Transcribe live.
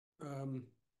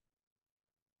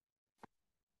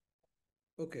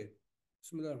Okay.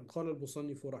 بسم الله الرحمن قال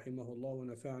المصنف رحمه الله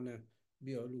ونفعنا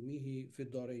بعلومه في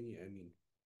الدارين آمين.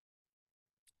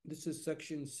 This is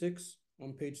section 6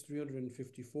 on page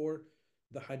 354,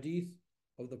 the hadith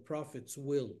of the Prophet's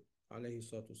will, alayhi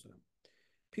salatu wasalam.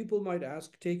 People might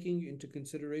ask, taking into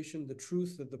consideration the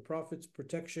truth that the Prophet's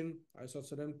protection, alayhi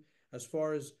salatu wasalam, as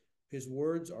far as his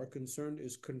words are concerned,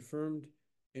 is confirmed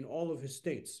in all of his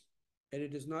states, and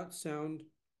it is not sound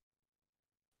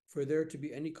for there to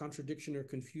be any contradiction or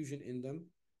confusion in them,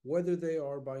 whether they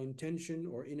are by intention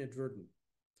or inadvertent,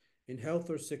 in health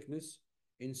or sickness,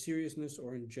 in seriousness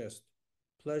or in jest,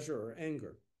 pleasure or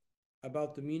anger,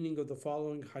 about the meaning of the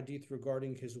following hadith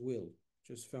regarding his will,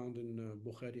 which is found in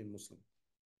Bukhari and Muslim.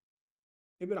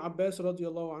 Ibn Abbas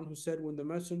radiallahu anhu said, when the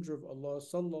Messenger of Allah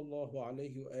sallallahu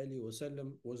alayhi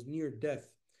wasallam was near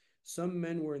death, some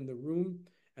men were in the room,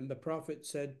 and the Prophet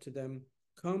said to them,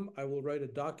 "Come, I will write a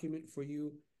document for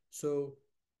you, so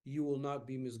you will not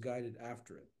be misguided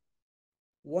after it."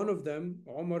 One of them,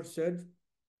 Umar, said,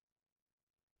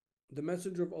 the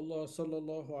Messenger of Allah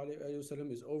sallallahu alayhi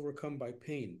wasallam is overcome by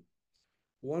pain.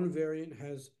 One variant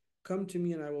has, "Come to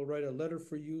me and I will write a letter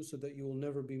for you so that you will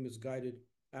never be misguided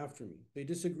after me." They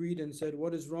disagreed and said,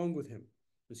 "What is wrong with him?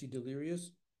 Is he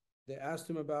delirious?" They asked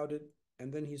him about it,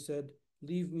 and then he said,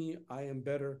 "Leave me, I am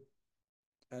better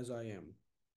as I am."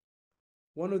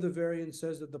 One of the variants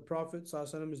says that the Prophet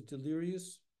ﷺ is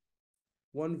delirious.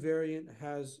 One variant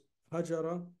has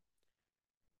hajara,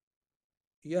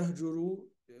 yahjuru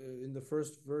in the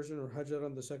first version, or hajara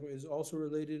in the second, is also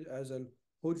related as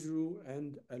al-hujru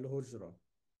and al-hujra.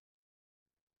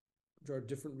 There are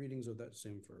different readings of that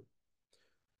same verb.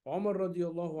 Umar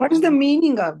radiallahu What is the anhu,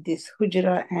 meaning of this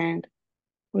hujra and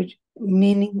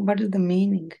meaning? What is the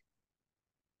meaning?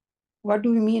 What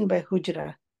do we mean by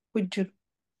hujra? Hujr.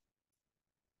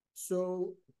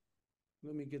 so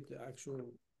let me get the actual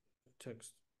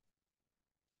text.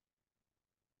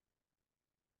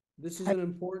 This is an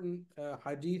important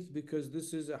hadith because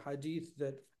this is a hadith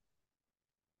that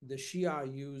the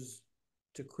Shia use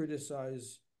to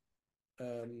criticize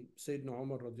Sayyidina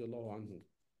Umar radiallahu anhu.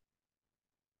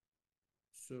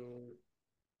 So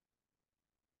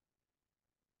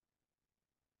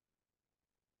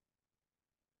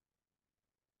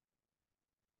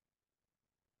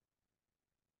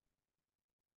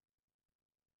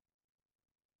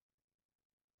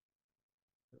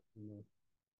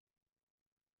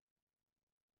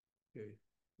okay.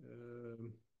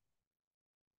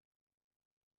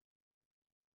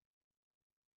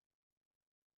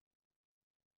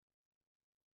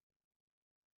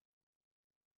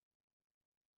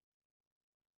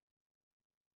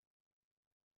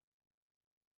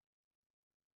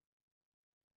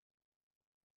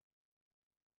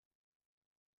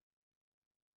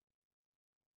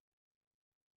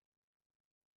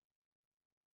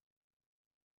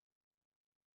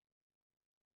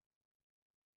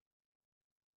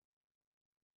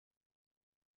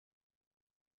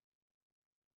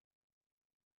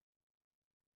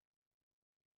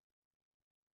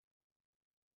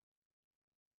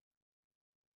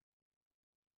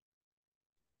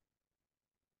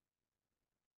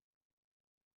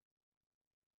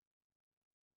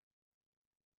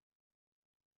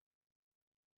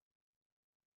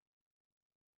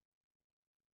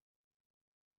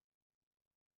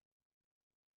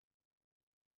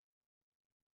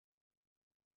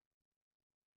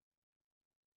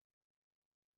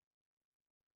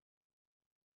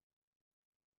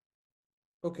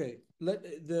 Okay,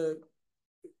 it's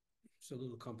a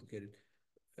little complicated.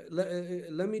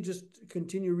 Let me just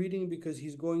continue reading because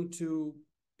he's going to,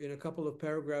 in a couple of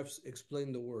paragraphs,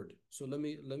 explain the word. So let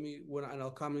me and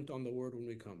I'll comment on the word when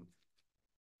we come.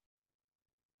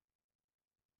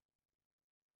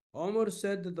 Umar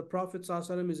said that the Prophet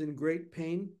ﷺ is in great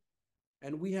pain,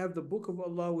 and we have the book of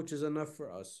Allah, which is enough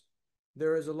for us.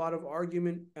 There is a lot of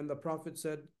argument, and the Prophet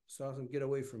said, "ﷺ, get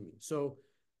away from me." So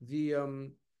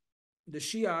the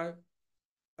Shia,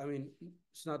 I mean,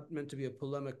 it's not meant to be a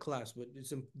polemic class, but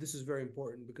this is very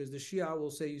important because the Shia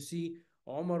will say, you see,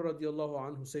 Umar radiallahu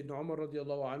anhu, Sayyidina Umar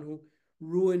radiallahu anhu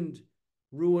ruined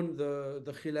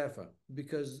the Khilafah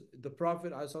because the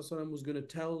Prophet ﷺ was going to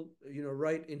tell,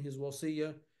 write in his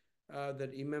wasiyah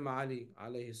that Imam Ali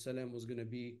alayhi salam was going to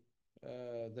be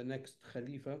the next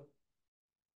Khalifa.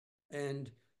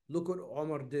 And look what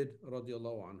Umar did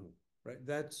radiallahu anhu, right?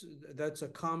 That's a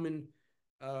common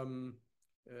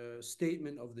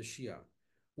statement of the Shia,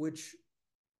 which,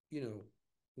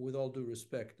 with all due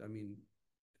respect, I mean,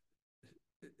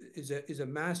 is a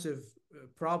massive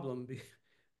problem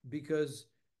because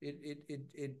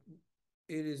it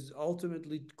it is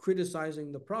ultimately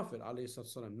criticizing the Prophet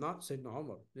ﷺ, not Sayyidina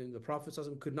Umar. And the Prophet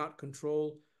ﷺ could not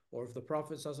control, or if the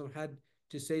Prophet ﷺ had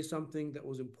to say something that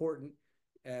was important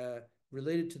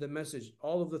related to the message,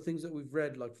 all of the things that we've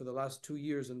read, like for the last 2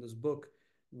 years in this book,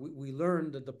 we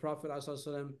learned that the Prophet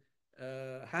ﷺ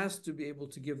has to be able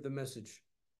to give the message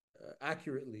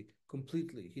accurately,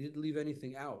 completely. He didn't leave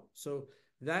anything out. So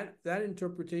that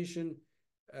interpretation,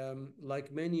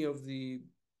 like many of the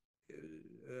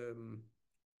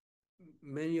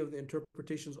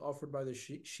interpretations offered by the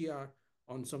Shia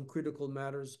on some critical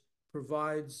matters,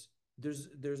 provides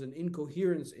there's an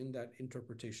incoherence in that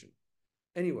interpretation.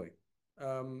 Anyway,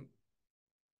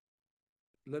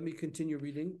 let me continue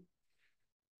reading,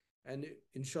 and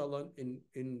inshallah in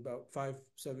about 5-7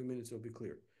 minutes it'll be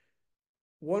clear.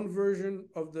 One version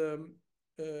of the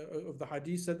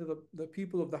hadith said that the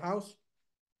people of the house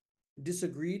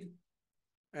disagreed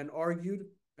and argued,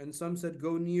 and some said,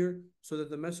 go near so that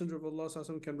the Messenger of Allah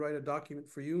can write a document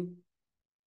for you.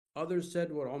 Others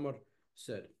said what Umar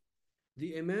said.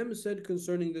 The Imam said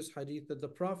concerning this hadith that the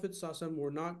Prophet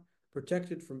were not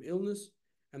protected from illness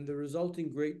and the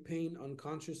resulting great pain,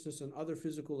 unconsciousness, and other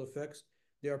physical effects.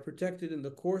 They are protected in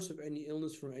the course of any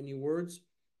illness from any words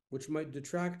which might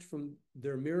detract from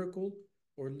their miracle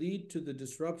or lead to the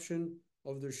disruption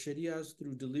of their shariahs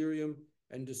through delirium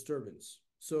and disturbance.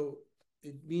 So,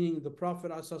 meaning the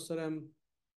Prophet ﷺ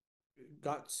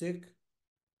got sick,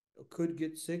 could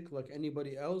get sick like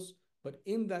anybody else, but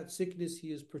in that sickness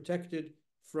he is protected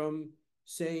from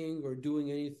saying or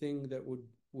doing anything that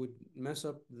would mess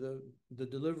up the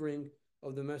delivering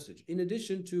of the message. In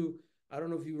addition to, I don't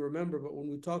know if you remember, but when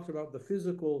we talked about the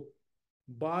physical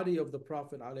body of the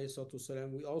Prophet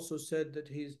ﷺ, we also said that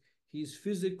he's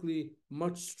physically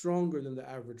much stronger than the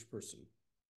average person.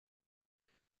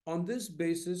 On this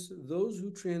basis, those who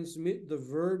transmit the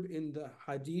verb in the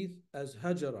hadith as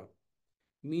hajara,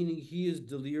 meaning he is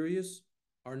delirious,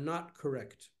 are not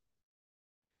correct.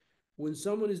 When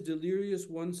someone is delirious,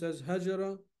 one says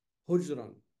hajara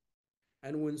hujran.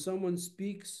 And when someone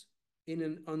speaks in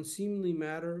an unseemly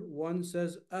matter, one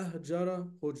says ahjara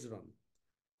hujran.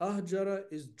 Ahjara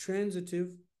is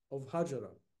transitive of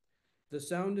hajara. The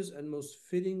soundest and most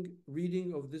fitting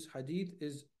reading of this hadith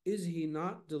is he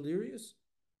not delirious?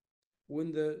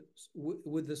 With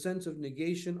the sense of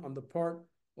negation on the part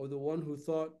of the one who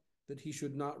thought that he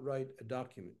should not write a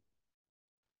document.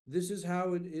 This is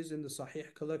how it is in the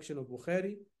Sahih collection of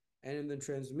Bukhari and in the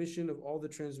transmission of all the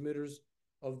transmitters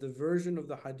of the version of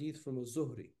the hadith from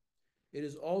Az-Zuhri. It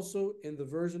is also in the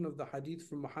version of the hadith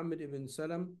from Muhammad ibn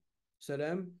Salam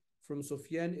from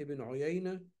Sufyan ibn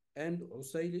Uyayna, and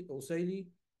Usayli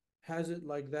has it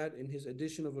like that in his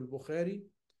edition of Al-Bukhari.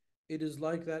 It is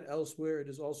like that elsewhere. It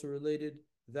is also related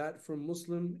that from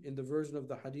Muslim in the version of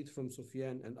the hadith from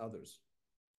Sufyan and others.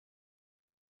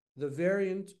 The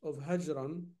variant of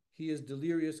hajran, he is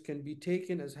delirious, can be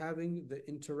taken as having the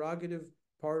interrogative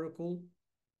particle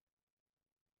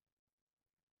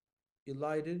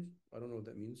elided. I don't know what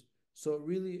that means. So it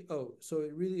really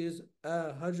is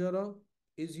hajara.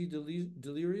 Is he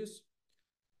delirious?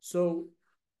 So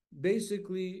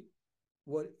basically,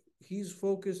 what he's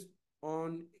focused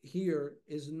on here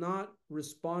is not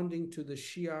responding to the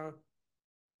Shia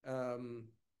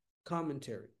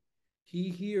commentary. He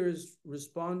here is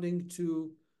responding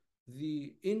to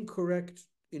the incorrect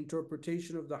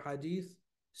interpretation of the hadith,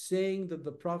 saying that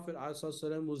the Prophet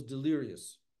ﷺ was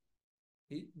delirious.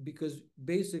 Because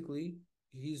basically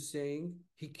he's saying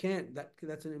he can't,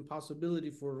 that's an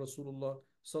impossibility for Rasulullah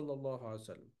sallallahu alaihi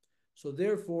wasallam. So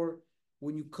therefore,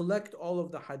 when you collect all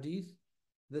of the hadith,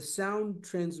 the sound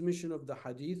transmission of the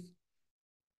hadith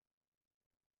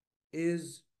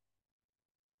is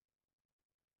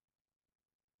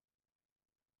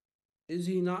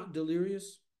he not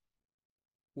delirious?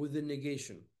 With the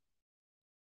negation.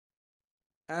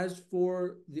 As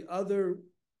for the other,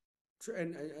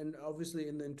 and obviously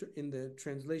in the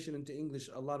translation into English,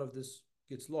 a lot of this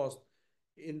gets lost.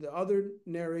 In the other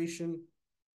narration,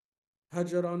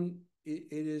 hajaran, it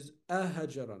is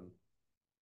ahajaran.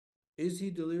 Is he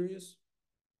delirious?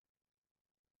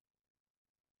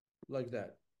 Like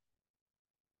that.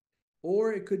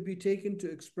 Or it could be taken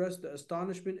to express the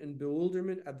astonishment and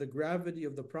bewilderment at the gravity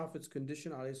of the Prophet's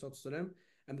condition, ﷺ,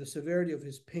 and the severity of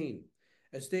his pain,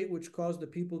 a state which caused the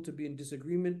people to be in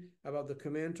disagreement about the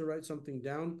command to write something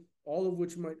down, all of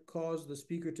which might cause the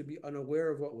speaker to be unaware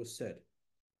of what was said.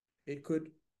 It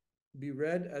could be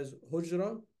read as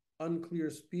hujra,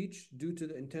 unclear speech, due to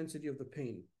the intensity of the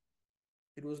pain.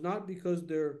 It was not because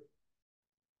the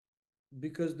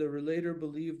relator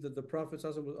believed that the Prophet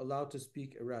ﷺ was allowed to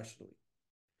speak irrationally.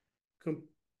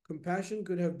 Compassion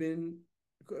could have been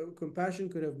compassion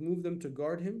could have moved them to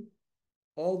guard him,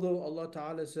 although Allah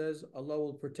Ta'ala says Allah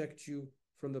will protect you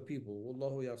from the people.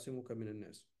 Wallahu yasimuka minan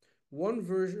nas. One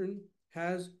version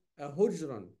has a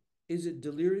hujran. Is it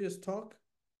delirious talk?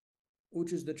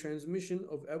 Which is the transmission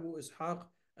of Abu Ishaq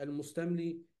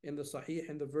al-Mustamli in the Sahih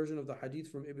and the version of the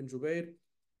hadith from Ibn Jubair,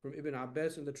 from Ibn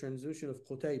Abbas in the transmission of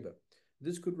Qutayba.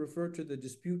 This could refer to the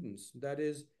disputants. That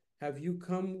is, have you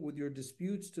come with your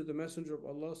disputes to the Messenger of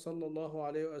Allah sallallahu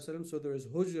alaihi wasallam? So there is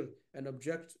hujr and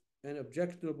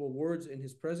objectionable words in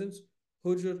his presence.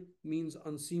 Hujr means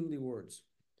unseemly words.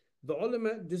 The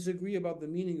ulama disagree about the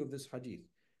meaning of this hadith.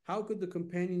 How could the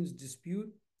companions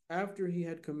dispute after he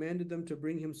had commanded them to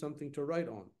bring him something to write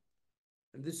on?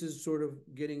 And this is sort of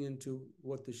getting into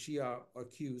what the Shia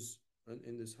accuse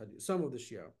in this hadith, some of the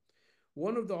Shia.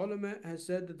 One of the ulama has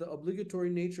said that the obligatory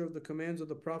nature of the commands of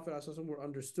the Prophet ﷺ were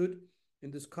understood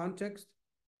in this context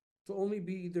to only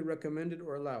be either recommended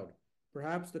or allowed.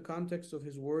 Perhaps the context of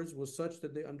his words was such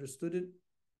that they understood it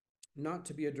not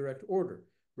to be a direct order.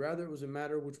 Rather, it was a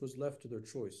matter which was left to their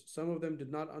choice. Some of them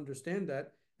did not understand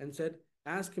that and said,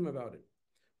 ask him about it.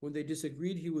 When they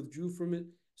disagreed, he withdrew from it,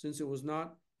 since it was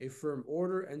not a firm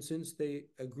order and since they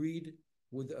agreed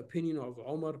with the opinion of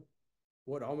Umar,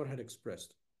 what Umar had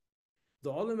expressed. The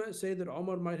ulama say that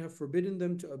Umar might have forbidden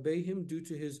them to obey him due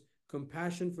to his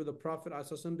compassion for the Prophet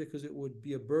ﷺ, because it would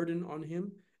be a burden on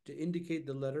him to indicate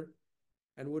the letter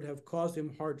and would have caused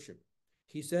him hardship.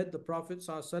 He said the Prophet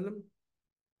ﷺ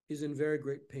is in very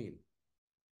great pain.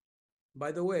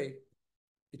 By the way,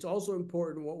 it's also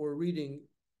important what we're reading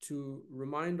to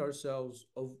remind ourselves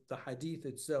of the hadith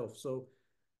itself. So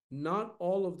not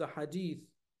all of the hadith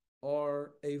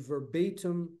are a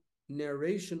verbatim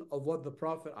narration of what the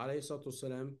Prophet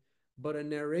ﷺ, but a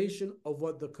narration of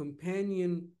what the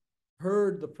companion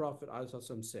heard the Prophet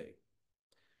ﷺ say.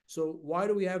 So why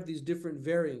do we have these different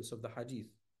variants of the hadith?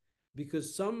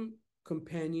 Because some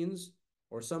companions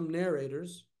or some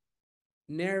narrators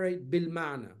narrate bil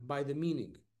ma'na, by the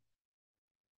meaning.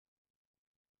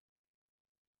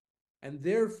 And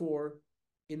therefore,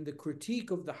 in the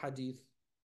critique of the hadith,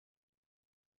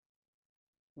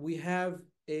 we have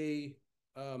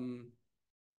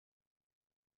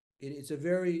it's a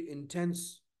very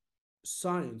intense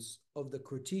science of the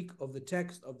critique of the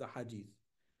text of the hadith.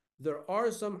 There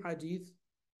are some hadith,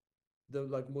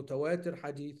 like mutawatir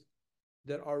hadith,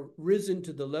 that are risen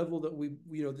to the level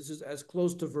that this is as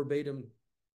close to verbatim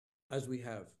as we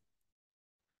have.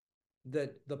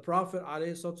 That the Prophet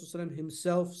ﷺ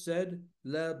himself said,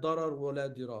 La darar wa la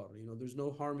dirar, there's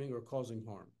no harming or causing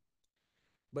harm.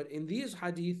 But in these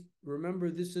hadith, remember,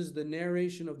 this is the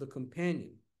narration of the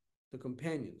companions.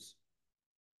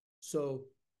 So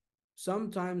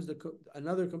sometimes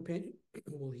another companion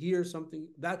will hear something.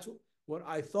 That's what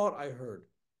I thought I heard.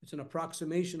 It's an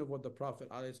approximation of what the Prophet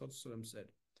ﷺ said.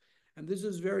 And this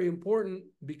is very important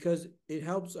because it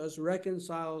helps us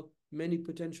reconcile many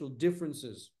potential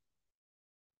differences.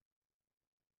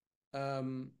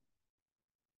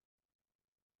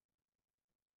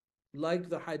 Like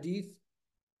the hadith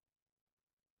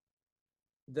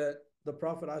that the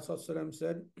Prophet ﷺ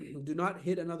said, do not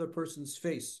hit another person's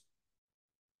face,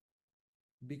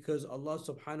 because Allah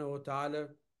subhanahu wa ta'ala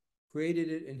created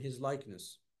it in his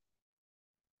likeness.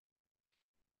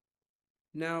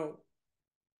 Now,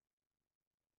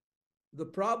 the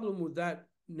problem with that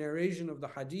narration of the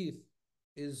hadith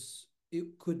is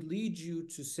it could lead you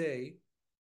to say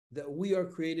that we are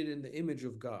created in the image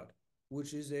of God,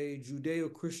 which is a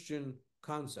Judeo-Christian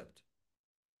concept.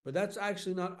 But that's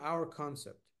actually not our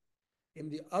concept. In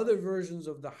the other versions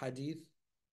of the hadith,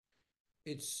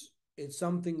 it's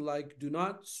something like, do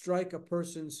not strike a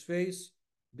person's face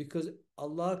because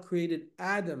Allah created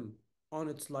Adam on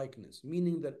its likeness,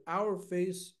 meaning that our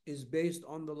face is based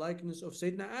on the likeness of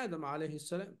Sayyidina Adam alayhi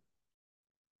salam.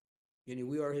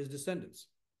 We are his descendants.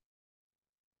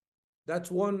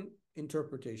 That's one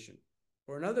interpretation.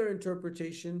 Or another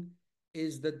interpretation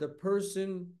is that the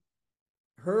person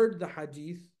heard the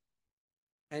hadith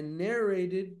and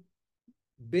narrated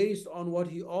based on what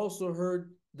he also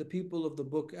heard the people of the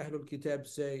book Ahlul Kitab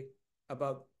say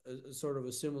about a sort of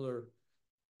a similar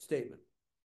statement.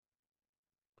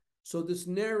 So this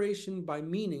narration by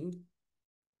meaning,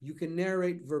 you can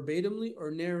narrate verbatimly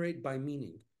or narrate by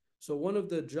meaning. So one of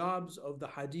the jobs of the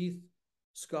hadith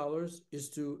scholars is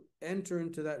to enter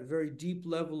into that very deep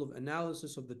level of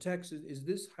analysis of the text. Is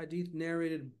this hadith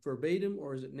narrated verbatim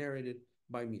or is it narrated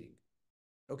by meaning?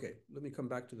 Okay, let me come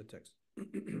back to the text.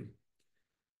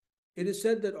 It is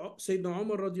said that Sayyidina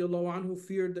Umar radiallahu anhu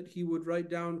feared that he would write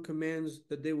down commands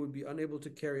that they would be unable to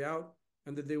carry out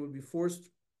and that they would be forced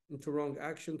into wrong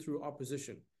action through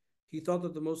opposition. He thought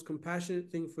that the most compassionate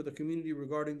thing for the community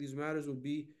regarding these matters would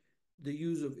be the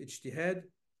use of ijtihad,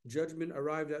 judgment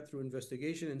arrived at through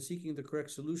investigation and seeking the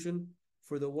correct solution.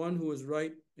 For the one who is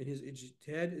right in his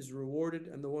ijtihad is rewarded,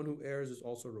 and the one who errs is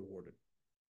also rewarded.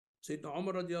 Sayyidina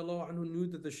Umar radiallahu anhu knew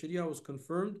that the Sharia was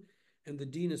confirmed and the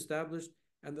deen established,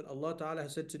 and that Allah Ta'ala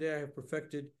has said, "Today I have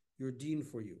perfected your deen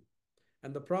for you."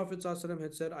 And the Prophet ﷺ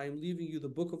had said, "I am leaving you the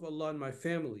book of Allah and my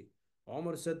family."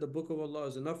 Umar said, "The book of Allah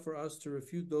is enough for us to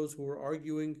refute those who are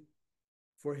arguing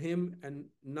for him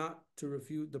and not to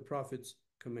refute the Prophet's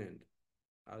command."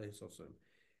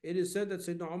 It is said that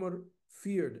Sayyidina Umar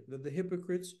feared that the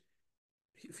hypocrites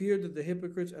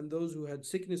and those who had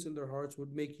sickness in their hearts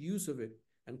would make use of it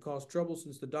and cause trouble,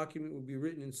 since the document would be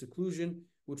written in seclusion,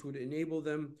 which would enable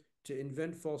them to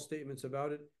invent false statements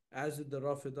about it, as did the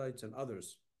Rafidites and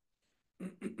others.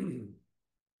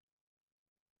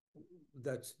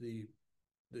 That's the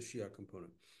Shia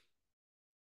component.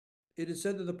 It is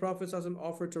said that the Prophet ﷺ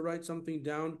offered to write something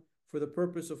down for the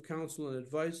purpose of counsel and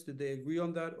advice. Did they agree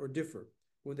on that or differ?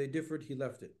 When they differed, he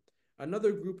left it.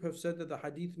 Another group have said that the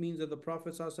hadith means that the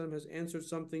Prophet ﷺ has answered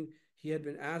something he had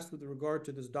been asked with regard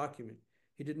to this document.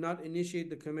 He did not initiate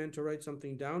the command to write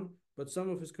something down, but some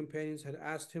of his companions had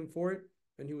asked him for it,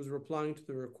 and he was replying to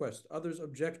the request. Others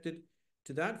objected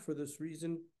to that for this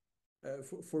reason,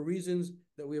 for reasons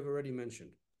that we have already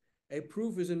mentioned. A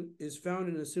proof is found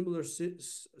in a similar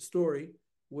story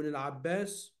when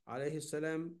Al-Abbas alayhi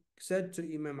salam said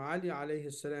to Imam Ali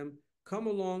alayhi salam, "Come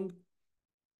along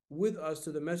with us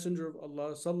to the Messenger of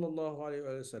Allah sallallahu alayhi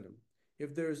wasallam.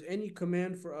 If there is any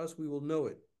command for us, we will know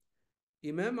it."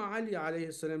 Imam Ali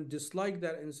alayhi salam disliked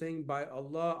that and saying, "By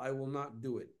Allah, I will not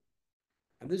do it."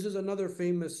 And this is another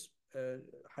famous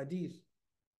hadith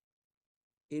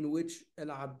in which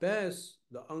Al-Abbas,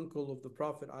 the uncle of the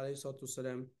Prophet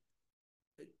ﷺ,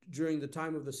 during the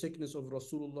time of the sickness of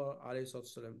Rasulullah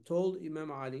ﷺ, told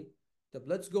Imam Ali that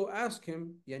let's go ask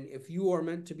him if you are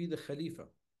meant to be the Khalifa.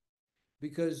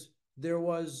 Because there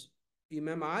was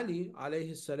Imam Ali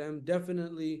ﷺ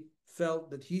definitely felt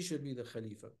that he should be the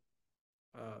Khalifa.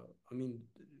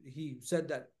 He said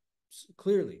that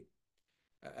clearly.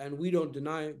 And we don't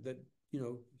deny that,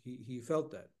 he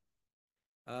felt that.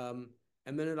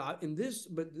 And then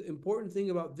but the important thing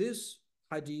about this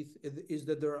hadith is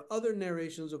that there are other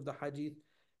narrations of the hadith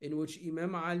in which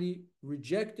Imam Ali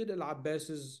rejected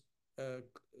Al-Abbas's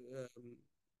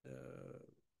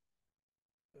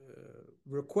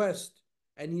request,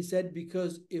 and he said,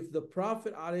 because if the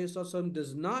Prophet ﷺ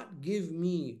does not give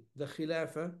me the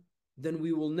Khilafah, then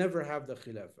we will never have the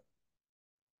Khilafah.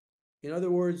 In other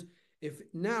words, if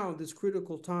now this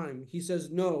critical time he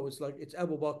says no, it's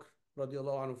Abu Bakr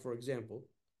radiallahu anhu, for example,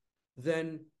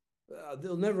 then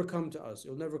they'll never come to us.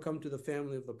 It'll never come to the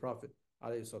family of the Prophet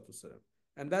ﷺ.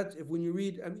 And that's, when you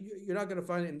read, you're not going to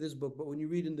find it in this book, but when you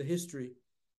read in the history,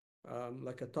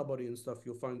 like a Tabari and stuff,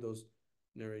 you'll find those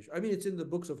narrations. It's in the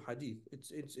books of hadith.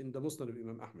 It's in the Musnad of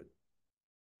Imam Ahmed.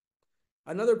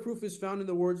 Another proof is found in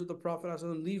the words of the Prophet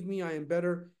ﷺ, "Leave me, I am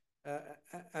better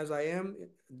as I am."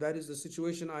 That is, the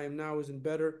situation I am now isn't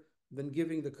better than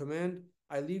giving the command.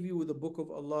 "I leave you with the book of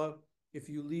Allah if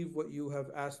you leave what you have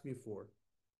asked me for."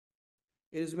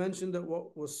 It is mentioned that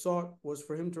what was sought was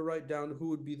for him to write down who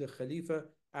would be the Khalifa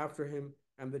after him,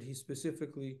 and that he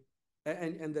specifically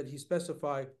and that he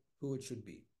specify who it should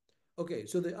be. Okay,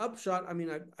 so the upshot,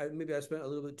 maybe I spent a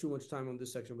little bit too much time on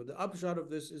this section, but the upshot of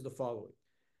this is the following.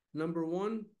 Number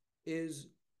one is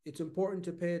it's important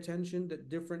to pay attention that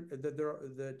there are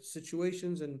the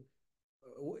situations and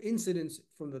incidents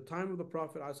from the time of the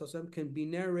Prophet ﷺ can be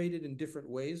narrated in different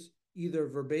ways, either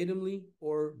verbatimly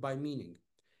or by meaning.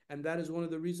 And that is one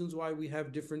of the reasons why we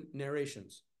have different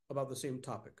narrations about the same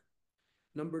topic.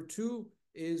 Number two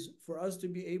is for us to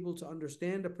be able to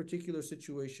understand a particular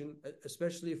situation,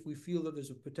 especially if we feel that there's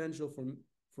a potential for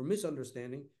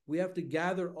misunderstanding. We have to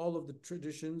gather all of the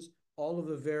traditions, all of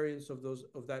the variants of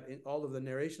that, all of the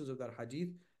narrations of that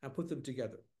hadith, and put them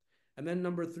together. And then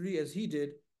number three, as he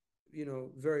did,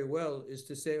 very well, is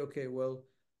to say, okay, well,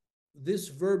 this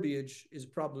verbiage is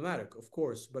problematic, of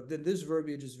course, but then this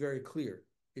verbiage is very clear.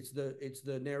 It's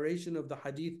the narration of the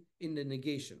hadith in the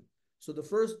negation. So the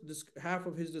first half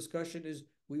of his discussion is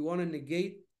we want to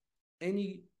negate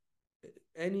any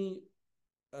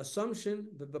assumption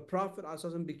that the Prophet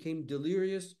ﷺ became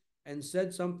delirious and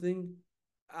said something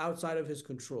outside of his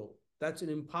control. That's an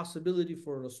impossibility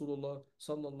for Rasulullah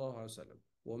sallallahu alaihi wasallam.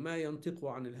 وَمَا يَنْطِقُ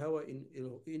عَنِ الْهَوَىٰ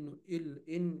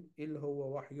إِنْ هُوَ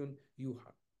وَحْيٌ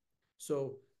يُوحَىٰ.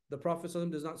 So the Prophet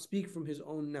ﷺ does not speak from his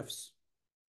own nafs.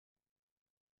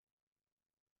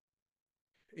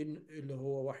 إِنْ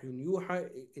هُوَ وَحْيٌ يُوحَىٰ.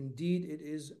 Indeed, it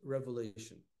is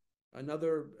revelation.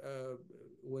 Another,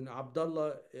 when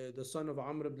Abdullah, the son of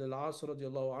Amr ibn al-As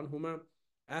radiallahu anhuma,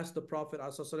 asked the Prophet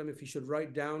ﷺ if he should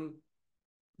write down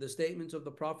the statements of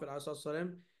the Prophet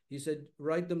ﷺ, he said,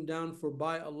 write them down, for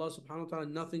by Allah subhanahu wa ta'ala,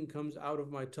 nothing comes out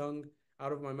of my tongue,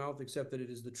 out of my mouth, except that it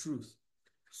is the truth.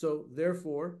 So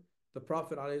therefore, the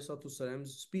Prophet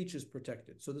ﷺ's speech is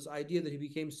protected. So this idea that he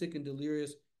became sick and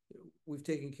delirious, we've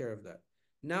taken care of that.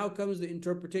 Now comes the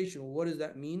interpretation. Well, what does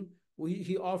that mean? Well,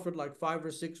 he offered like 5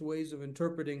 or 6 ways of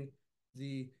interpreting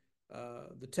the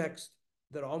text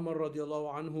that Umar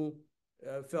radiallahu anhu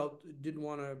felt didn't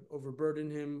want to overburden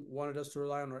him, wanted us to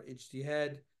rely on our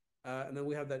ijtihad. And then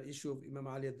we have that issue of Imam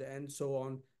Ali at the end, so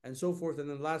on and so forth. And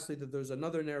then lastly, that there's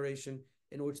another narration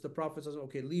in which the Prophet says,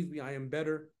 okay, leave me, I am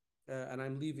better, and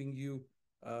I'm leaving you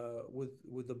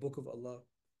with the book of Allah,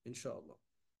 inshallah.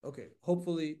 Okay,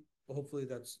 hopefully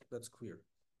that's clear.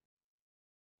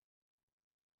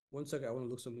 One second, I want to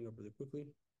look something up really quickly.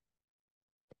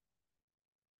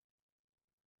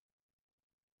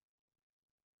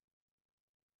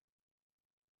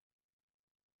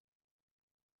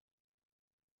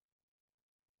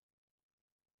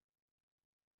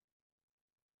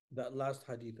 That last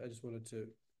hadith, I just wanted to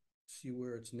see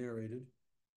where it's narrated.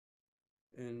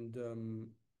 And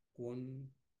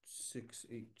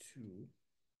 1682.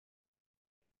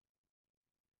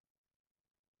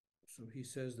 So he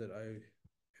says that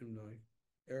in my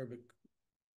Arabic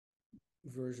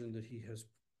version, that he has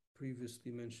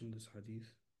previously mentioned this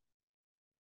hadith.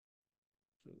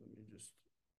 So let me just,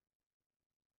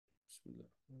 Bismillah.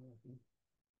 Allah.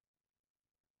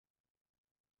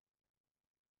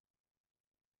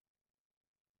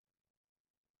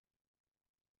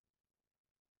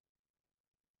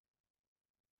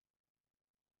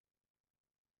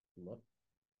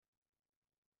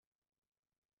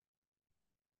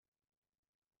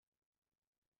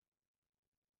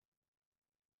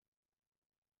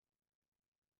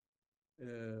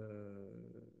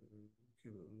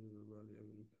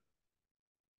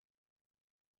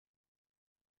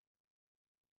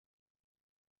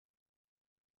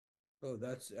 Oh,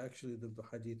 that's actually the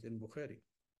hadith in Bukhari.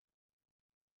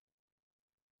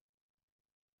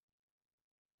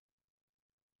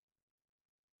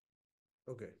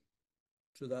 Okay,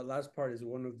 so that last part is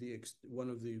one of the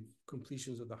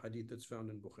completions of the hadith that's found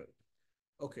in Bukhari.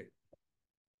 Okay.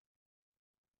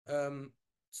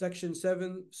 Section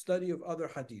 7, study of other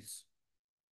hadiths.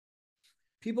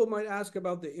 People might ask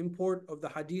about the import of the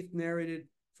hadith narrated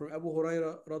from Abu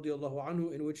Hurairah radiallahu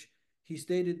anhu, in which he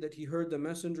stated that he heard the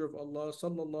Messenger of Allah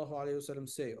sallallahu alaihi wasallam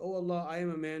say, "O Allah, I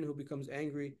am a man who becomes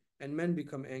angry, and men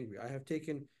become angry. I have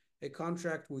taken a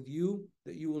contract with you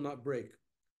that you will not break.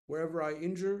 Wherever I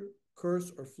injure, curse,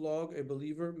 or flog a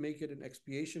believer, make it an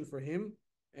expiation for him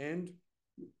and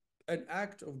an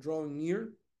act of drawing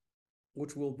near,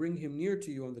 which will bring him near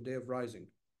to you on the day of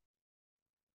rising."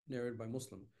 Narrated by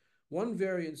Muslim. One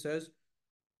variant says,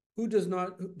 "Who does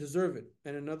not deserve it?"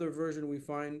 And another version we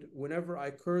find, "Whenever I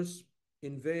curse,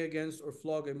 inveigh against, or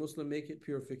flog a Muslim, make it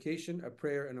purification, a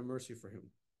prayer, and a mercy for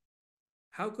him."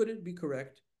 How could it be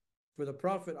correct for the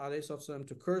Prophet ﷺ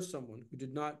to curse someone who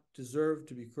did not deserve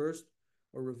to be cursed,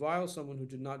 or revile someone who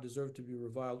did not deserve to be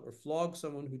reviled, or flog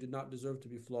someone who did not deserve to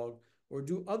be flogged, or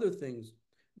do other things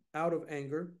out of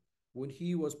anger when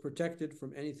he was protected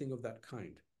from anything of that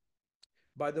kind?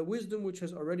 By the wisdom which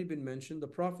has already been mentioned, the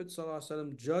Prophet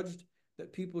ﷺ judged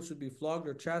that people should be flogged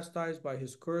or chastised by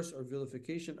his curse or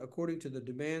vilification according to the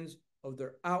demands of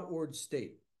their outward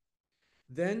state.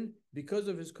 Then, because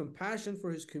of his compassion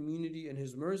for his community and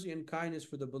his mercy and kindness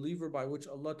for the believer by which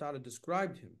Allah Ta'ala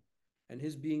described him, and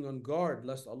his being on guard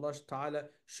lest Allah Ta'ala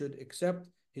should accept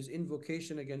his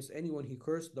invocation against anyone he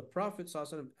cursed, the Prophet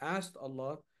ﷺ asked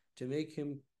Allah to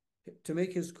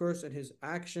make his curse and his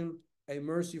action a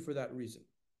mercy for that reason,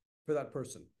 for that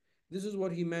person. This is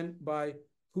what he meant by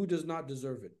 "who does not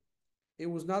deserve it." It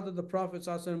was not that the Prophet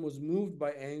ﷺ was moved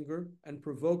by anger and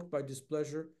provoked by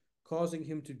displeasure, causing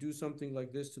him to do something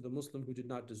like this to the Muslim who did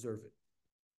not deserve it.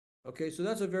 Okay, so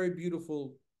that's a very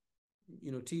beautiful,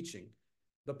 teaching.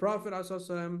 The Prophet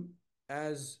ﷺ,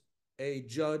 as a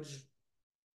judge,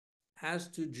 has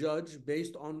to judge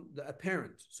based on the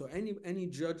apparent. So any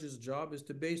judge's job is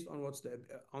to based on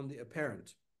on the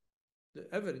apparent, the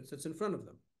evidence that's in front of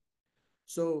them.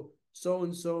 So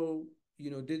and so,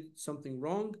 did something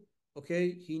wrong.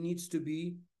 Okay, he needs to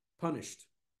be punished.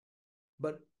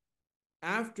 But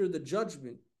after the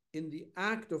judgment, in the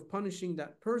act of punishing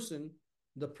that person,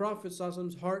 the Prophet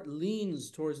ﷺ's heart leans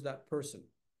towards that person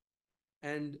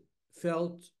and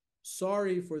felt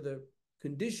sorry for the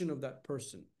condition of that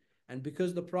person. And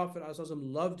because the Prophet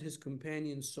ﷺ loved his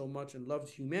companions so much and loved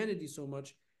humanity so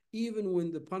much, even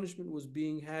when the punishment was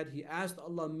being had, he asked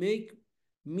Allah, make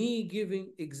me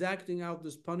exacting out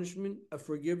this punishment a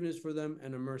forgiveness for them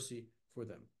and a mercy for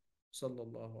them.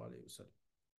 Sallallahu Alaihi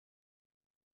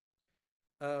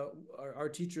Wasallam. Our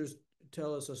teachers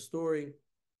tell us a story.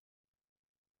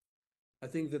 I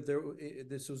think that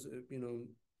this was,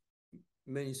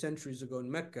 many centuries ago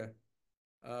in Mecca.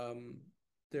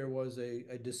 There was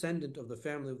a descendant of the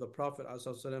family of the Prophet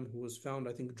ﷺ who was found,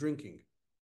 I think, drinking.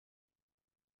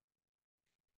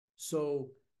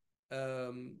 So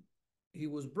he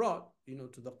was brought,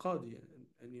 to the Qadi,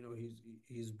 and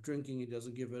he's drinking, he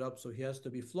doesn't give it up, so he has to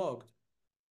be flogged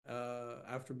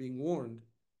after being warned.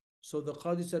 So the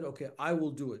Qadi said, okay, I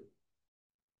will do it.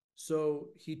 So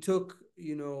he took,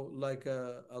 like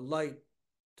a light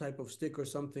type of stick or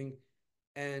something,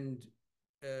 and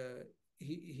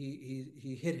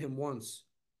he hit him once.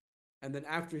 And then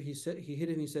after he hit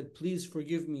him, he said, please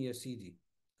forgive me, Ya Sidi,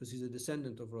 because he's a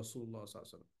descendant of Rasulullah sallallahu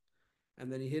alaihi wasallam. And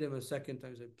then he hit him a second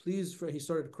time. He said, please, he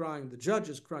started crying. The judge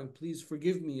is crying, please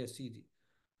forgive me, Ya Sidi.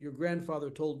 Your grandfather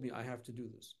told me I have to do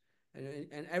this.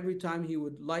 And every time he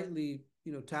would lightly,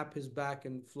 tap his back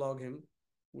and flog him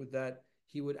with that,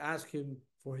 he would ask him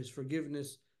for his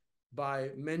forgiveness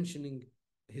by mentioning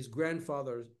his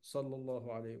grandfather, sallallahu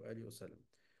alaihi wasallam.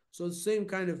 So the same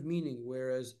kind of meaning,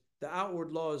 whereas the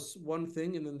outward law is one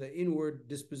thing and then the inward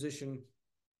disposition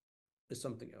is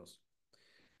something else.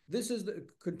 This is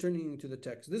continuing to the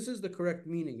text. This is the correct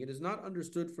meaning. It is not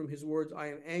understood from his words, I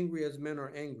am angry as men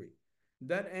are angry.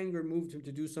 That anger moved him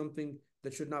to do something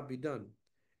that should not be done.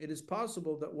 It is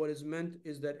possible that what is meant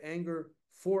is that anger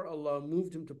for Allah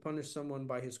moved him to punish someone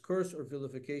by his curse or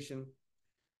vilification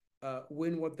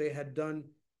when what they had done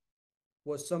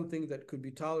was something that could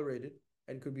be tolerated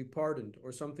and could be pardoned,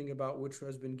 or something about which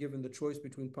has been given the choice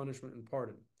between punishment and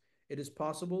pardon. It is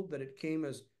possible that it came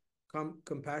as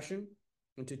compassion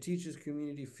and to teach his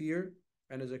community fear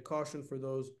and as a caution for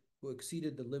those who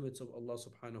exceeded the limits of Allah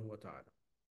subhanahu wa ta'ala.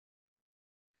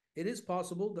 It is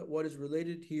possible that what is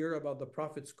related here about the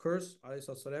Prophet's curse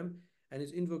والسلام, and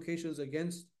his invocations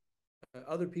against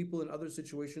other people in other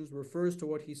situations refers to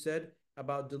what he said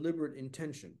about deliberate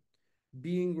intention,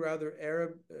 being rather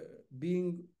Arab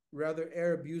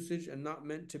usage and not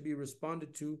meant to be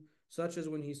responded to, such as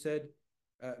when he said,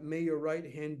 may your right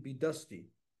hand be dusty,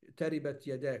 taribat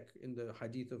yadak, in the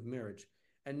hadith of marriage,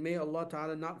 and may Allah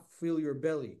Ta'ala not fill your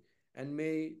belly, and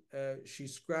may she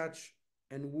scratch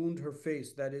and wound her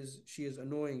face, that is, she is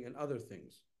annoying, and other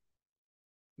things.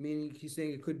 Meaning he's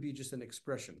saying it could be just an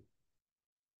expression.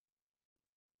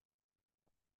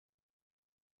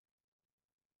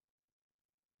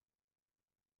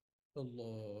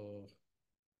 Allah.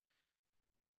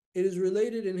 It is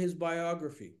related in his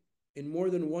biography in more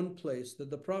than one place that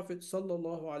the Prophet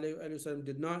sallallahu alaihi wasallam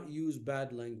did not use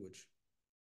bad language.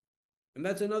 And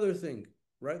that's another thing,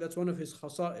 right? That's one of his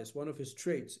khasa'is, one of his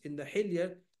traits. In the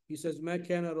Hilya, he says, مَا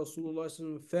كَانَ رَسُولُ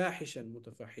اللَّهِ فَاحِشًا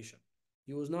مُتَفَحِشًا.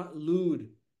 He was not lewd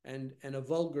and a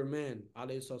vulgar man,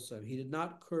 alayhi sallam. He did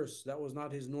not curse. That was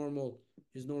not his normal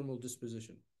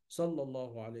disposition.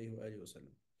 Sallallahu alayhi wa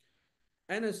sallam.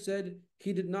 Anas said,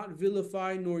 he did not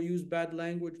vilify nor use bad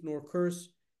language nor curse.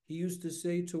 He used to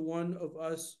say to one of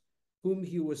us whom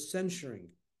he was censuring,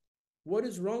 what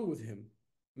is wrong with him?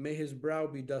 May his brow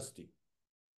be dusty.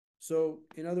 So,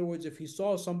 in other words, if he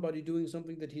saw somebody doing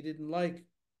something that he didn't like,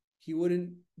 he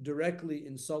wouldn't directly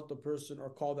insult the person or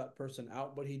call that person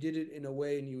out, but he did it in a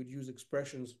way, and he would use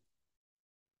expressions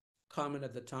common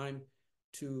at the time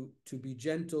to be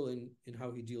gentle in how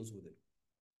he deals with it.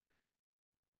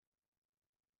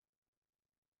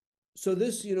 So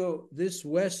this, this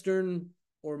Western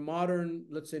or modern,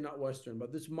 let's say not Western,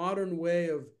 but this modern way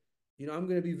of, I'm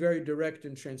going to be very direct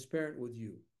and transparent with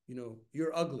you.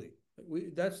 You're ugly.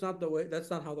 That's not the way. That's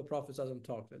not how the Prophet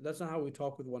talked. That's not how we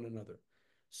talk with one another.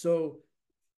 So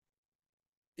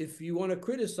if you want to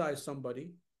criticize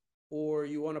somebody or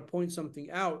you want to point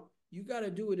something out, you got to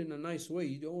do it in a nice way.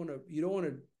 You don't want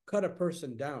to cut a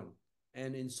person down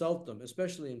and insult them,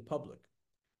 especially in public.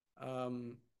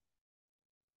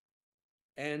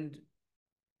 And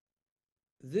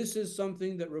this is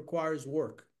something that requires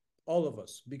work, all of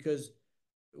us, because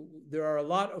there are a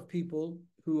lot of people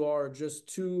who are just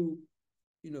too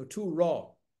raw.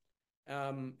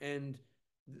 And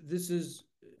this is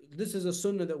a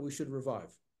sunnah that we should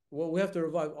revive. Well, we have to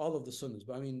revive all of the sunnahs,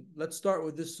 but let's start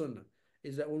with this sunnah,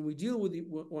 is that when we deal with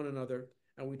one another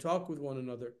and we talk with one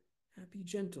another, be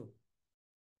gentle.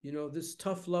 This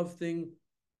tough love thing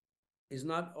is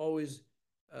not always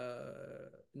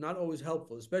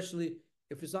helpful, especially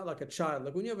if it's not like a child.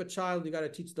 Like when you have a child, you got to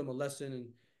teach them a lesson, and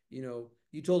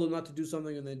you told them not to do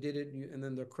something and they did it, and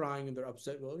then they're crying and they're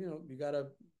upset. Well, you gotta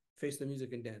face the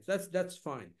music and dance. That's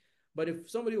fine. But if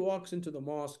somebody walks into the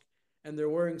mosque and they're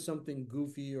wearing something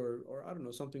goofy or I don't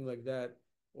know, something like that,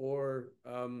 or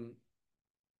I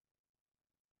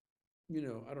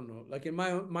don't know, like in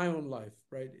my own life,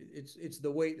 right? It's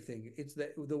the weight thing. It's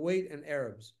the weight and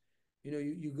Arabs.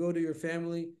 You go to your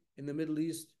family in the Middle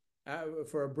East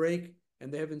for a break,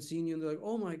 and they haven't seen you, and they're like,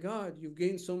 "Oh my God, you've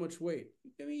gained so much weight."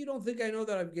 I mean, you don't think I know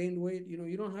that I've gained weight?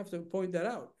 You don't have to point that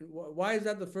out. Why is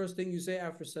that the first thing you say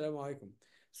after Salam Alaikum?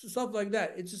 So stuff like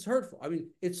that. It's just hurtful. I mean,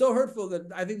 it's so hurtful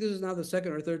that I think this is now the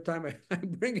second or third time I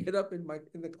bring it up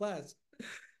in the class.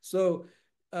 So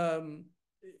you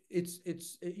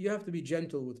have to be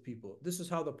gentle with people. This is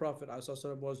how the Prophet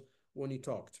ﷺ was when he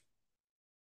talked.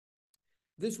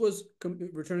 This was,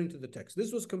 returning to the text,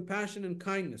 this was compassion and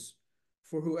kindness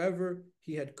for whoever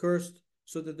he had cursed,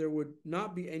 so that there would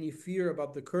not be any fear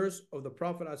about the curse of the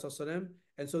Prophet ﷺ,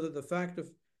 and so that the fact of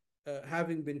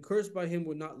having been cursed by him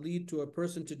would not lead to a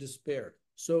person to despair.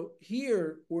 So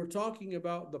here we're talking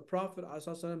about the Prophet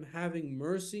ﷺ having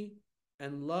mercy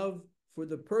and love for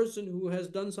the person who has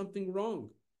done something wrong,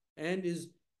 and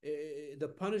the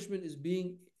punishment is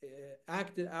being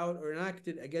acted out or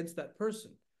enacted against that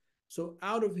person. So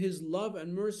out of his love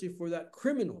and mercy for that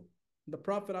criminal, the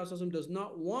Prophet ﷺ does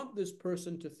not want this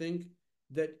person to think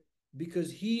that because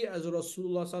he as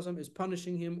Rasulullah ﷺ is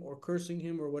punishing him or cursing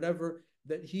him or whatever,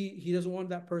 that he doesn't want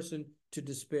that person to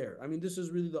despair. I mean, this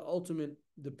is really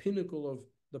the pinnacle of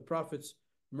the Prophet's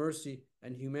mercy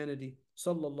and humanity,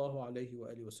 sallallahu alayhi wa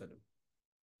sallam.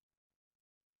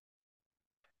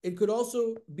 It could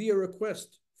also be a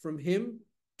request from him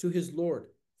to his Lord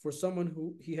for someone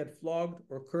who he had flogged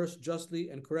or cursed justly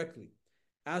and correctly,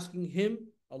 asking him,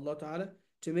 Allah Ta'ala,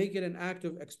 to make it an act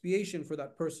of expiation for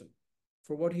that person,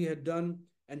 for what he had done,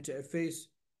 and to efface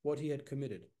what he had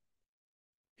committed.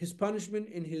 His punishment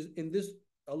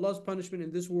Allah's punishment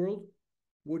in this world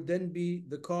would then be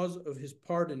the cause of his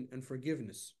pardon and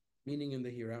forgiveness, meaning in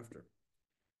the hereafter.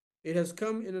 It has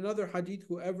come in another hadith,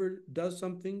 whoever does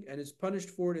something and is punished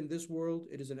for it in this world,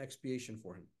 it is an expiation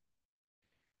for him.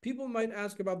 People might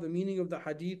ask about the meaning of the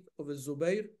hadith of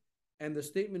Az-Zubayr and the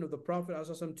statement of the Prophet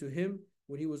ﷺ to him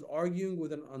when he was arguing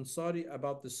with an Ansari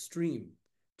about the stream.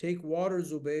 Take water,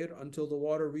 Zubayr, until the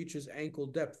water reaches ankle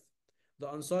depth. The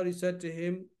Ansari said to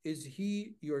him, is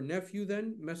he your nephew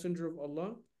then, Messenger of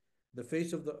Allah? The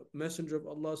face of the Messenger of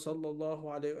Allah sallallahu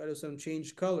alayhi wa sallam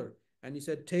changed color, and he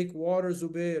said, take water,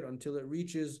 Zubayr, until it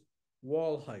reaches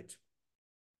wall height.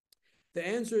 The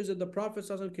answer is that the Prophet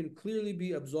ﷺ can clearly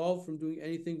be absolved from doing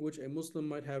anything which a Muslim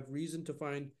might have reason to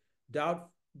find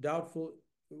doubtful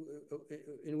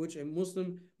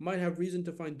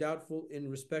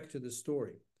in respect to this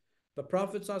story. The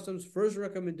Prophet ﷺ's first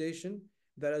recommendation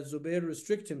that Az-Zubayr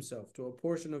restrict himself to a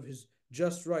portion of his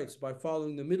just rights by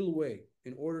following the middle way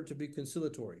in order to be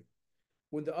conciliatory.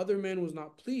 When the other man was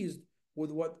not pleased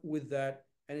with that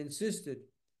and insisted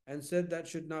and said that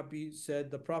should not be said,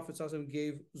 the Prophet ﷺ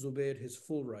gave Zubayr his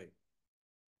full right.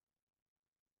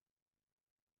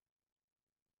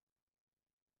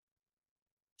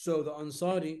 So the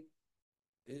Ansari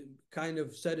kind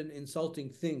of said an insulting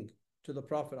thing to the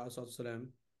Prophet ﷺ, and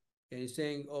he's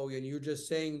saying, oh, and you're just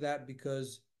saying that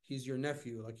because he's your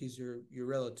nephew, like he's your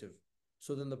relative.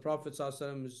 So then the Prophet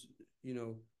ﷺ is,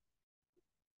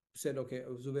 said, okay,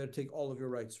 Zubayr, take all of your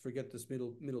rights, forget this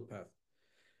middle path.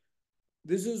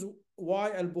 This is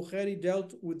why Al-Bukhari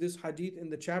dealt with this hadith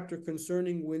in the chapter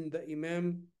concerning when the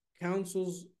Imam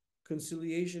counsels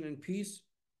conciliation and peace,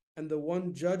 and the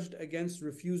one judged against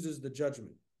refuses the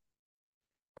judgment.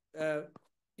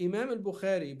 Imam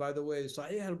al-Bukhari, by the way,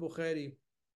 Sahih al-Bukhari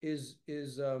is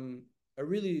a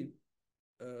really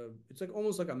it's like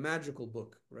almost like a magical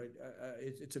book, right?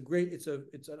 It's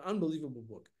an unbelievable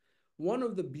book. One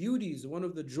of the beauties, one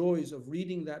of the joys of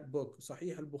reading that book,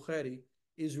 Sahih al-Bukhari,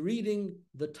 is reading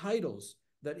the titles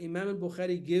that Imam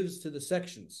al-Bukhari gives to the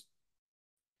sections.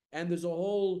 And there's a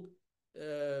whole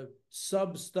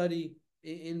sub-study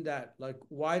in that. Like,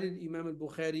 why did Imam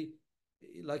al-Bukhari,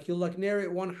 like he'll like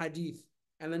narrate one hadith,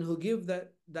 and then he'll give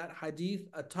that hadith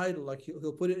a title, like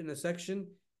he'll put it in a section,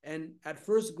 and at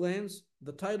first glance,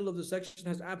 the title of the section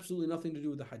has absolutely nothing to do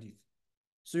with the hadith.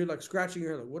 So you're like scratching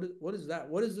your head, like, what is that?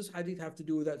 What does this hadith have to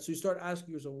do with that? So you start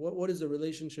asking yourself, what is the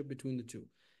relationship between the two?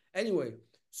 Anyway,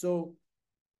 so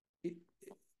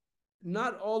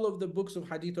not all of the books of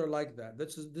hadith are like that.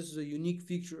 This is a unique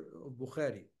feature of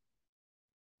Bukhari.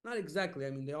 Not exactly,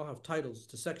 I mean, they all have titles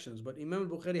to sections, but Imam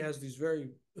al-Bukhari has these very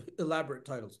elaborate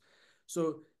titles.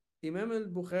 So Imam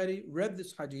al-Bukhari read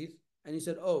this hadith, and he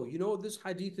said, oh, you know what this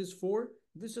hadith is for?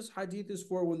 This is hadith is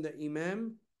for when the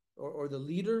imam or the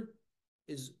leader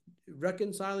is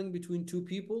reconciling between two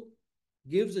people,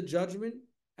 gives a judgment,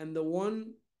 and the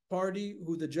one party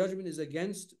who the judgment is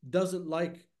against doesn't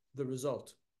like the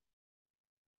result.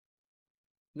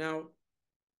 Now,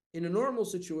 in a normal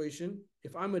situation,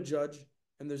 if I'm a judge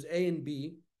and there's A and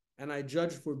B, and I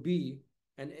judge for B,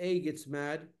 and A gets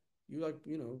mad, you're like,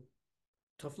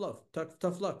 tough love,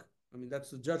 tough luck. I mean,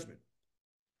 that's the judgment.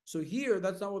 So here,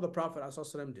 that's not what the Prophet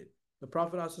ﷺ did. The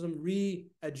Prophet ﷺ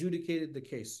re-adjudicated the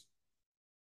case,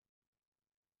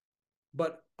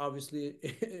 but obviously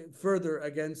further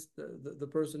against the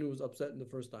person who was upset in the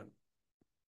first time.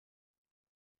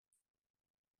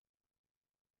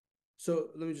 So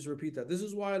let me just repeat that. This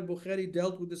is why Al-Bukhari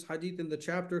dealt with this hadith in the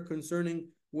chapter concerning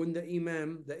when the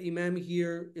imam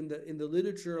here in the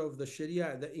literature of the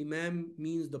Sharia, the imam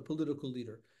means the political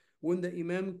leader. When the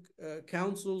imam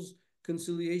counsels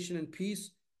conciliation and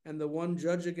peace, and the one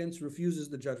judge against refuses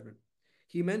the judgment.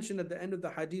 He mentioned at the end of the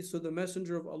hadith, so the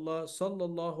Messenger of Allah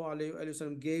sallallahu alayhi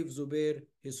wasallam gave Zubair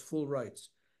his full rights.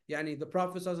 Yani the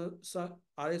Prophet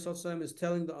is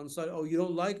telling the Ansar, oh, you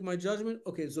don't like my judgment?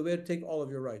 Okay, Zubair, take all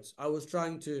of your rights. I was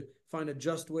trying to find a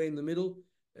just way in the middle,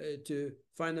 to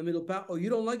find the middle path. Oh, you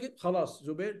don't like it? Khalas,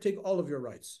 Zubair, take all of your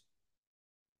rights.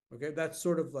 Okay, that's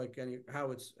sort of like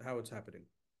how it's happening.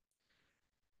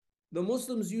 The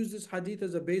Muslims use this hadith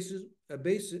as a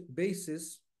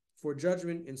basis for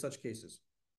judgment in such cases.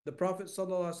 The Prophet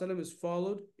ﷺ is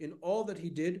followed in all that he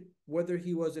did, whether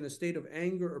he was in a state of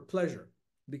anger or pleasure,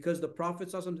 because the Prophet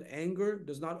ﷺ's anger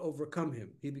does not overcome him.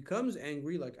 He becomes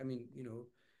angry, like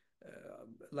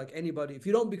anybody. If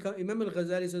you don't become, Imam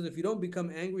Al-Ghazali says, if you don't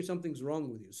become angry, something's wrong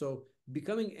with you. So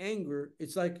becoming angry,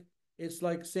 it's like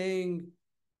saying,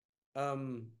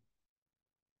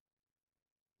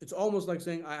 it's almost like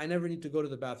saying, I never need to go to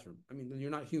the bathroom. I mean,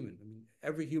 you're not human. I mean,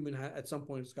 every human at some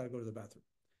point has got to go to the bathroom.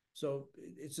 So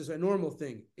it's just a normal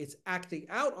thing. It's acting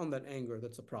out on that anger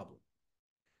that's a problem.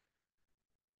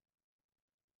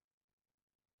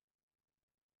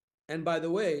 And by the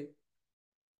way,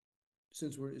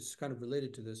 since it's kind of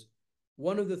related to this,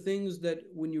 one of the things that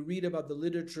when you read about the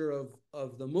literature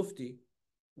of the Mufti,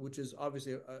 which is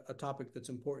obviously a topic that's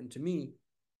important to me,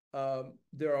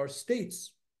 there are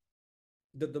states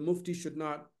that the Mufti should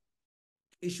not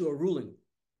issue a ruling,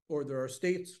 or there are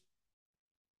states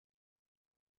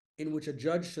in which a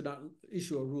judge should not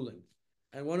issue a ruling.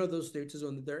 And one of those states is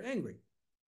when they're angry,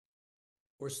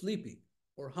 or sleepy,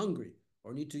 or hungry,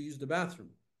 or need to use the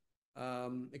bathroom.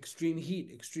 Extreme heat,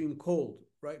 extreme cold,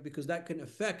 right? Because that can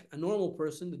affect a normal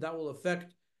person, that will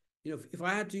affect, if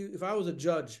I was a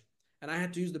judge and I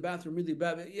had to use the bathroom really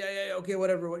bad, okay,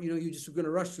 whatever, you're just going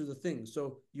to rush through the thing.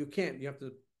 So you can't, you have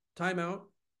to time out,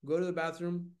 go to the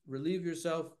bathroom, relieve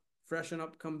yourself, freshen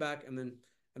up, come back, and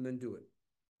then do it.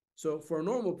 So for a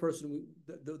normal person,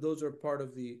 those are part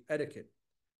of the etiquette.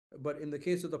 But in the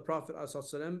case of the Prophet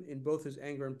ﷺ, in both his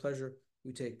anger and pleasure,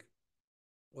 we take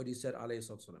what he said, alayhi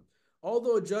sallam.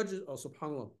 Although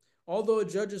a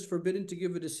judge is forbidden to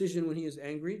give a decision when he is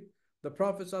angry, the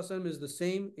Prophet ﷺ is the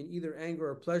same in either anger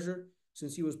or pleasure,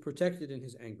 since he was protected in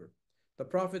his anger. The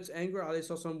Prophet's anger, alayhi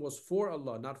sallam, was for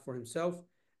Allah, not for himself,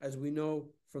 as we know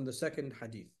from the second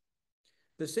hadith.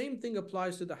 The same thing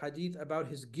applies to the hadith about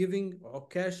his giving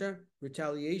Ukasha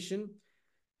retaliation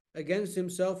against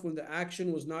himself when the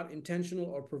action was not intentional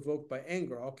or provoked by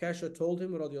anger. Ukasha told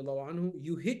him, radiallahu anhu,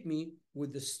 you hit me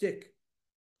with the stick,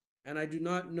 and I do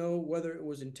not know whether it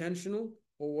was intentional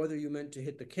or whether you meant to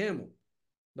hit the camel.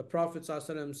 The Prophet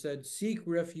ﷺ said, seek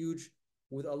refuge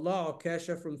with Allah,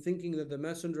 Ukasha, from thinking that the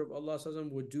Messenger of Allah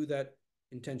ﷺ would do that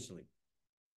intentionally.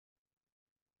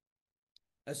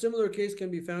 A similar case can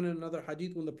be found in another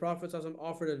hadith when the Prophet ﷺ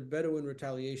offered a Bedouin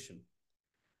retaliation.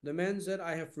 The man said,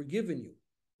 I have forgiven you.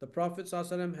 The Prophet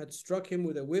ﷺ had struck him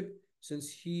with a whip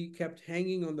since he kept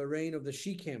hanging on the rein of the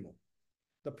she-camel.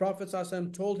 The Prophet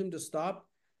ﷺ told him to stop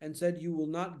and said, you will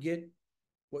not get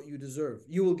what you deserve.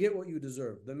 You will get what you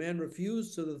deserve. The man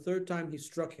refused, so the third time he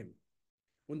struck him.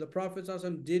 When the Prophet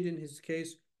ﷺ did in his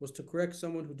case was to correct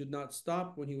someone who did not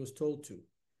stop when he was told to.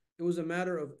 It was a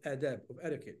matter of adab, of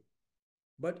etiquette.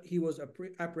 But he was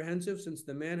apprehensive since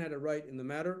the man had a right in the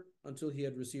matter until he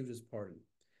had received his pardon.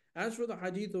 As for the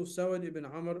hadith of Sawad ibn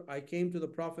Amr, I came to the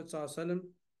Prophet ﷺ,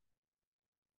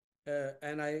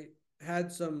 and I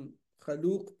had some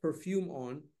khaluq perfume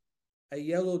on, a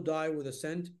yellow dye with a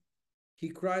scent. He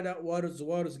cried out,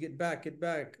 Waters, get back, get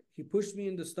back. He pushed me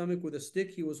in the stomach with a stick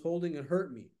he was holding and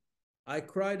hurt me. I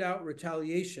cried out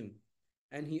retaliation,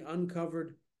 and he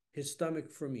uncovered his stomach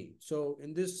for me. So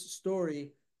in this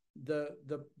story, the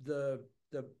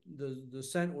the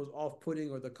scent was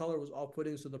off-putting or the color was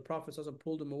off-putting, so the Prophet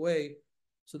pulled him away.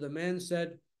 So the man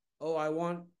said, "Oh, I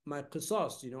want my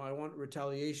qisas, I want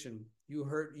retaliation. You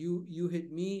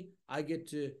hit me, I get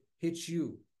to hit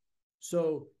you."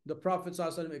 So the Prophet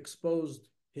exposed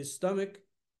his stomach,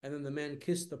 and then the man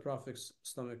kissed the Prophet's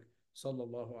stomach,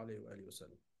 sallallahu alaihi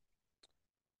wasallam.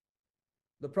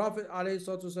 The Prophet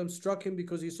ﷺ struck him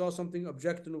because he saw something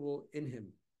objectionable in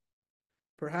him.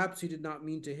 Perhaps he did not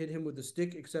mean to hit him with a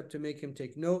stick except to make him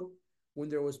take note. When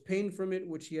there was pain from it,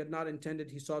 which he had not intended,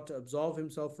 he sought to absolve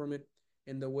himself from it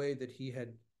in the way that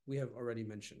we have already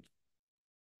mentioned.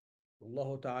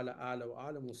 Wallahu ta'ala a'la wa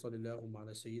a'lam wa sallallahu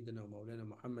ala sayyidina wa mawlana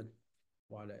Muhammad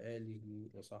wa ala alihi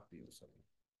wa sahbihi wa sallam.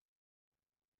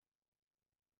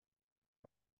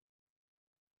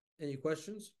 Any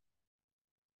questions?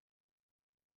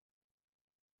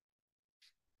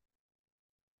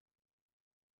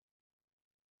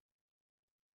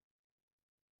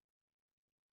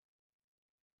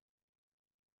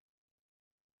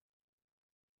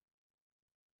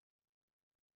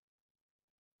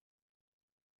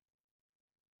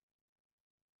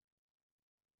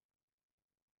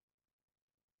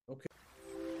 Okay.